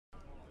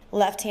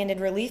Left-handed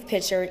relief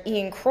pitcher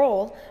Ian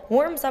Krol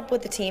warms up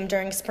with the team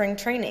during spring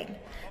training.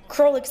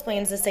 Krol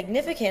explains the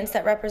significance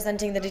that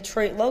representing the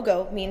Detroit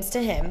logo means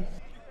to him.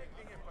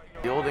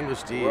 The Old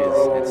English D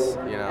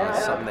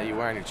it's something that you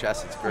wear on your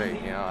chest. It's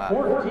great.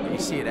 You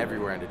see it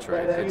everywhere in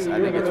Detroit. I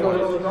think it's one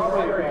of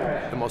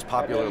the most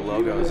popular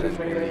logos in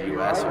the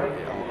U.S.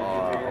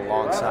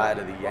 Alongside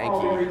of the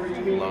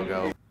Yankee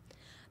logo.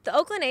 The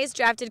Oakland A's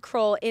drafted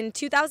Krol in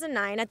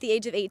 2009 at the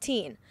age of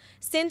 18.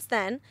 Since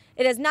then,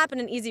 it has not been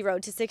an easy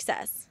road to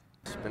success.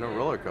 It's been a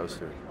roller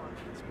coaster.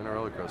 It's been a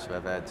roller coaster.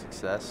 I've had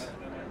success.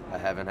 I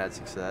haven't had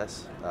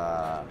success.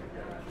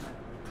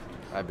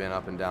 I've been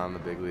up and down the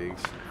big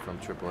leagues, from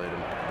AAA to the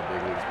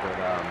big leagues, but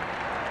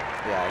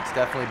yeah, it's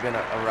definitely been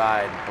a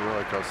ride, a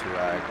roller coaster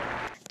ride.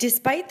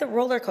 Despite the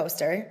roller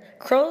coaster,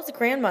 Krol's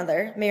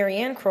grandmother,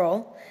 Marianne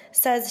Krol,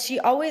 says she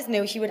always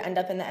knew he would end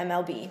up in the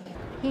MLB.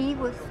 He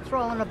was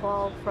throwing a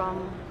ball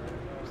from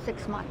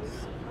 6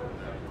 months.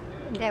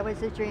 That was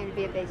his dream, to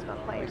be a baseball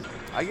player.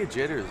 I get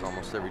jitters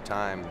almost every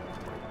time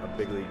a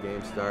big league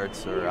game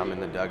starts, or I'm in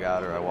the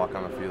dugout, or I walk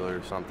on the field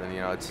or something.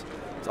 It's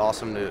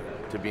awesome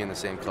to be in the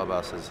same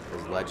clubhouse as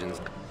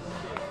legends.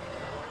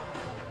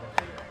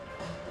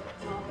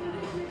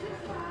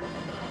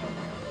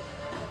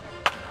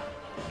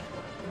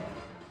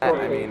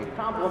 I mean,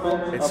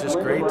 it's just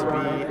great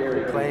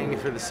to be playing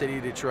for the city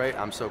of Detroit.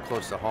 I'm so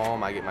close to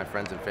home. I get my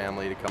friends and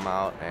family to come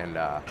out, and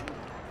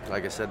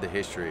like I said, the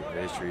history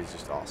is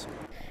just awesome.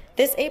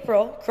 This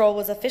April, Krol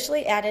was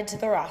officially added to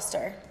the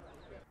roster.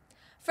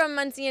 From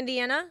Muncie,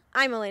 Indiana,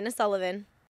 I'm Elena Sullivan.